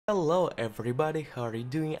Hello everybody, how are you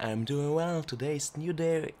doing? I'm doing well. Today's new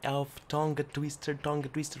day of Tonga Twister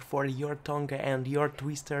for your Tonga and your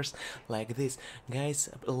twisters like this. Guys,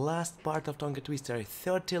 last part of Tonga Twister,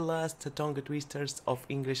 30 last Tonga Twisters of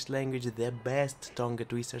English language, the best Tonga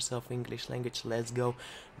Twisters of English language. Let's go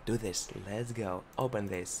do this, let's go, open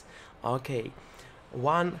this. Okay.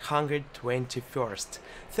 121st.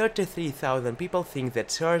 33,000 people think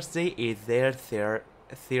that Thursday is their 30th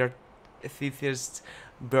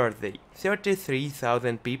birthday.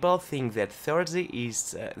 33,000 people think that Thursday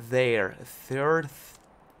is their 30th.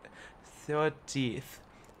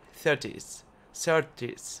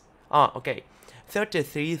 Ah, okay.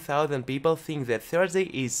 33,000 people think that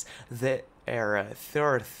Thursday is their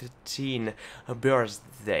 13th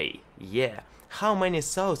birthday. Yeah. How many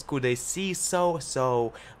souls could I see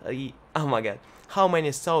oh my god. How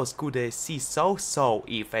many souls could I see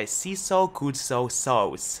if I see could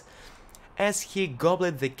souls? As he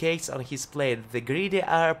gobbled the cakes on his plate, the greedy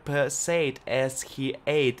ape said as he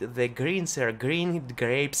ate, the greener green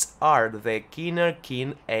grapes are, the keener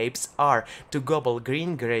keen apes are. To gobble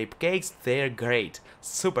green grape cakes, they're great.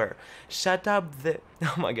 Super. Shut up the...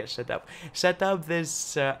 Oh my god, shut up. Shut up the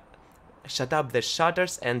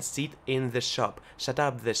shutters and sit in the shop. Shut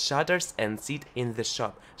up the shutters and sit in the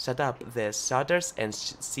shop. Shut up the shutters and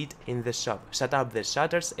sit in the shop. Shut up the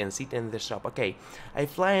shutters and sit in the shop. Okay. I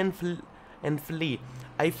fly and flee.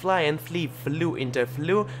 I fly and flee, flew into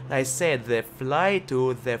flew. I said the fly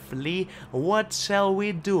to the flea, what shall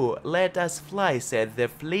we do? Let us fly, said the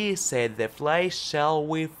flea, said the fly, shall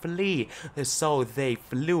we flee? So they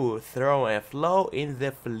flew, throw a flow in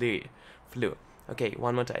the flew. Okay,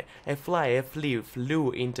 one more time. A fly, a flea,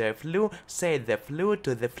 flew into a flew, said the flew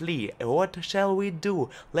to the flea. What shall we do?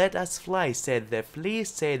 Let us fly, said the flea,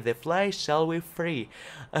 said the fly, shall we free?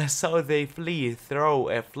 So they flee, throw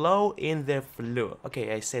a flow in the flew.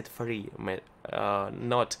 Okay, I said free,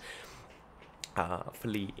 not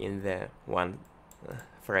flee in the one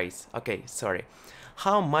phrase. Okay, sorry.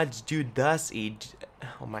 How much dew does it?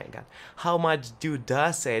 Oh my god. How much dew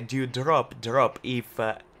does a dew drop if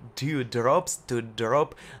dew drops to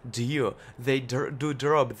drop dew? They do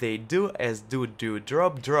drop, they do as do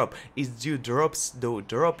drop is dew drops do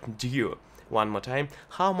drop dew. One more time.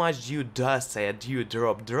 How much dew does a dew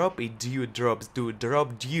drop if dew drops do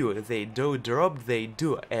drop dew? They do drop, they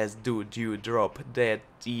do as do dew drop that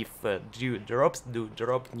if dew drops do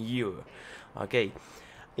drop dew. Okay.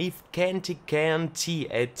 If can't a T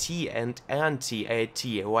and anti a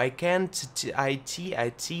T, why can't I T a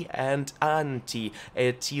T and anti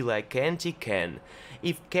a T like anti can?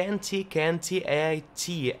 If can't a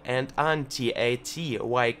T and anti a T,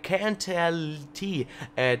 why can't a T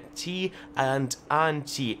a T and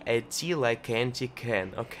anti a T like anti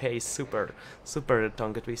can? Okay, super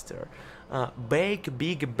tongue twister. Bake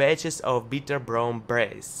big batches of bitter brown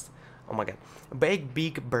bread. Oh my god. Bake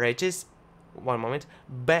big batches. One moment.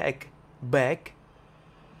 Bake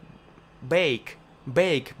big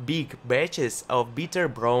batches of bitter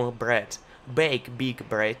brown bread. Bake big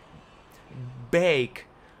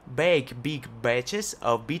batches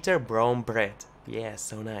of bitter brown bread. Yeah,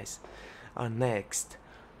 so nice. Next.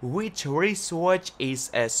 Which wristwatch is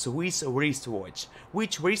a Swiss wristwatch?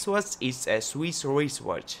 Which wristwatch is a Swiss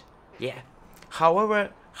wristwatch? Yeah.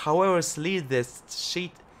 However, slit the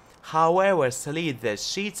sheet. However, slit the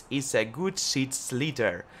sheets is a good sheet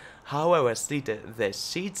slitter. However, slit the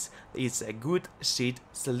sheets is a good sheet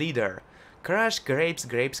slitter. Crush grapes,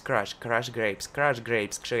 crush. Crush grapes, crush. Crush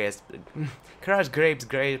grapes, crush.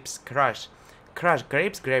 Crush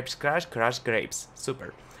grapes, crush grapes.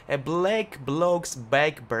 Super. A black bloke's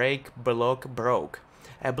back block broke.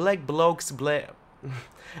 A black bloke's back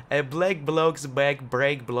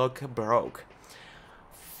block broke.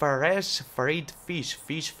 Fresh fried fish,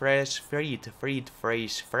 fresh fried fish,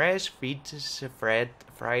 fresh fried fish, fresh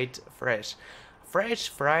fried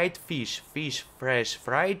fish, fresh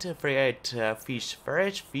fried fish,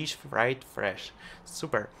 fresh fish fried fresh.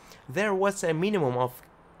 Super. There was a minimum of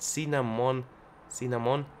cinnamon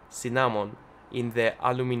in the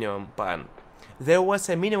aluminum pan. There was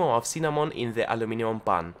a minimum of cinnamon in the aluminum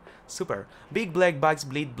pan. Super. Big black bugs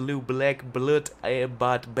bleed blue black blood,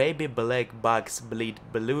 but baby black bugs bleed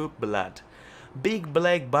blue blood. Big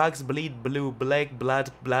black bugs bleed blue black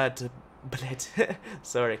blood.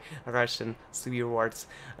 Sorry, Russian swear words.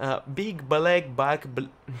 Big black bugs bleed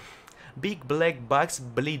blood. Big black bugs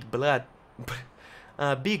bleed blue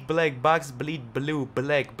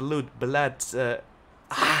black blood.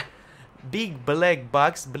 Big black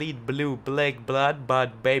bugs bleed blue black blood,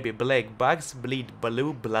 but baby black bugs bleed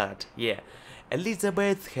blue blood. Yeah.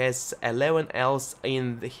 Elizabeth has 11 elves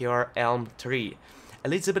in her elm tree.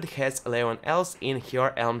 Elizabeth has 11 elves in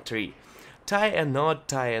her elm tree. Tie a knot,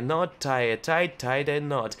 tie a knot, tie a tied a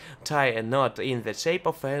knot, tie a knot in the shape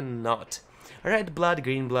of a knot. Red blood,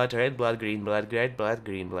 green blood, red blood, green blood, red blood,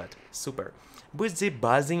 green blood. Super. Buzzy,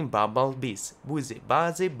 buzzing, bumblebees. Buzzy,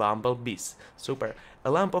 buzzy, bumblebees. Super.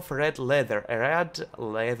 A lamp of red leather, a red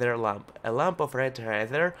leather lamp. A lamp of red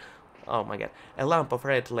leather. Oh my god. A lamp of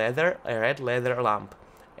red leather, a red leather lamp.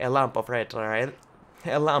 A lamp of red leather,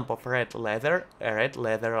 a red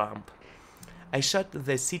leather lamp. I shot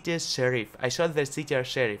the city sheriff. I shot the city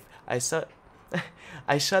sheriff. I shot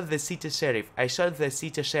the city sheriff. I shot the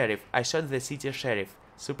city sheriff. I shot the city sheriff.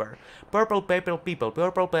 Super. Purple paper people.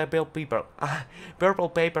 Purple paper people. Purple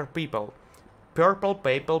paper people. Purple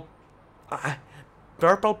paper.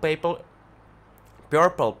 Purple paper.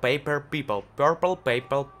 Purple paper people. Purple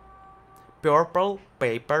paper. Purple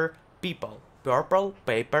paper people. Purple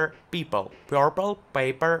paper people. Purple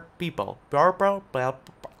paper people. Purple paper.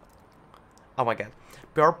 Oh my god.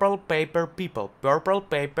 Purple paper people. Purple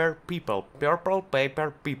paper people. Purple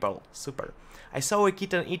paper people. Super. I saw a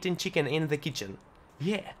kitten eating chicken in the kitchen.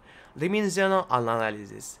 Yeah. Dimensional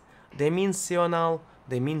analysis. Dimensional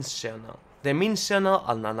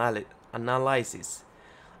analysis.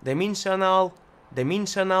 Dimensional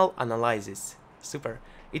analysis. Super.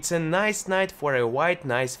 It's a nice night for a white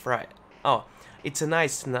nice fry. Oh, it's a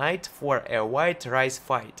nice night for a white rice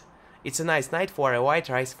fight. It's a nice night for a white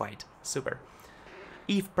rice fight. Super.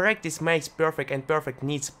 If practice makes perfect and perfect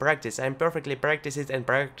needs practice, I'm perfectly practiced and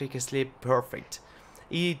practically perfect.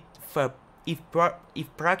 If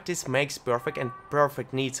practice makes perfect and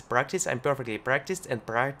perfect needs practice, I'm perfectly practiced and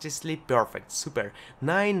practically perfect. Super.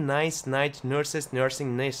 9 nice night nurses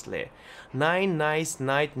nursing nicely. 9 nice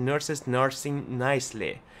night nurses nursing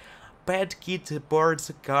nicely. Pet kid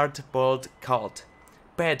birds card bolt cult.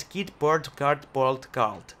 Pet kid bird card bolt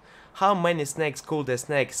cult. How many snakes could a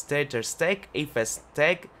snake staker stake if a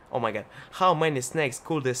snake... Oh my god. How many snakes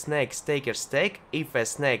could a snake staker stake if a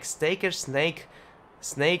snake staker snake...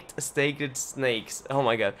 Snaked staked snakes. Oh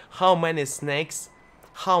my god. How many snakes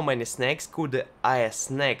could a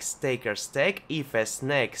snake staker stake if a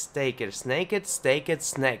snake staker snaked staked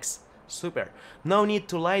snakes? Super. No need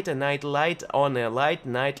to light a night light on a light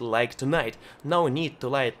night like tonight. No need to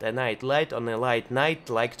light a night light on a light night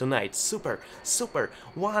like tonight. Super. Super.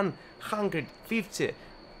 150.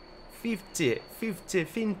 50.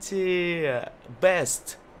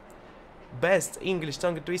 Best English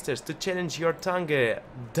tongue twisters to challenge your tongue.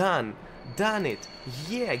 Done it.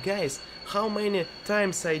 Yeah, guys, how many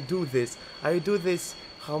times I do this? I do this,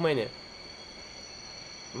 how many?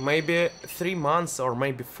 Maybe 3 months or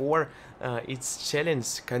maybe 4. It's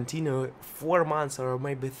challenge continue 4 months or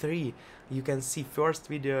maybe 3. You can see first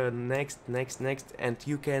video, next, and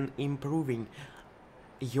you can improving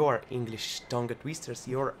your English tongue twisters.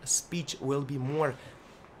 Your speech will be more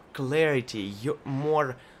clarity,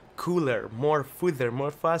 more cooler, more further,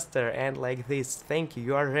 more faster, and like this. Thank you.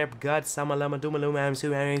 You are rap god. Samalama dumaluma. I'm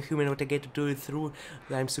superhuman. What I get to do through.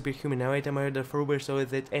 I'm superhuman. Now I'm the fruber so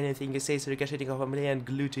that anything you say is ricocheting off a million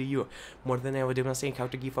glue to you. More than ever, do not think how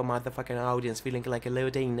to give a motherfucking audience feeling like a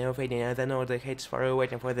loading, never fading. I don't know the hates for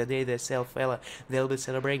waiting for the day they sell fella. They'll be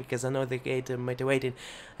celebrating because I know they hate motivating.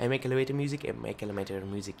 I make elevator music and make elevator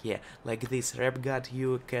music. Yeah, like this. Rap god,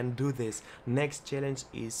 you can do this. Next challenge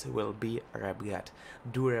will be rap god.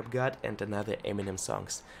 Do rap god and another Eminem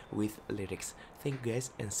songs with lyrics. Thank you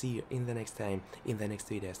guys and see you in the next time, in the next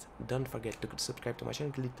videos. Don't forget to subscribe to my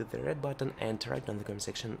channel, click to the red button and write down in the comment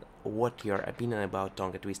section what your opinion about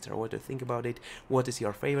tongue twister, what you think about it, what is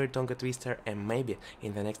your favorite tongue twister, and maybe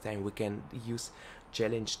in the next time we can use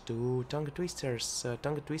challenge to tongue twisters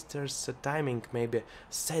timing, maybe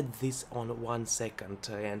set this on 1 second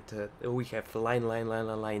and we have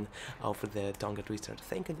line of the tongue twister.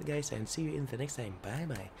 Thank you guys and see you in the next time. Bye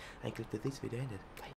bye. I click to this video ended. Bye.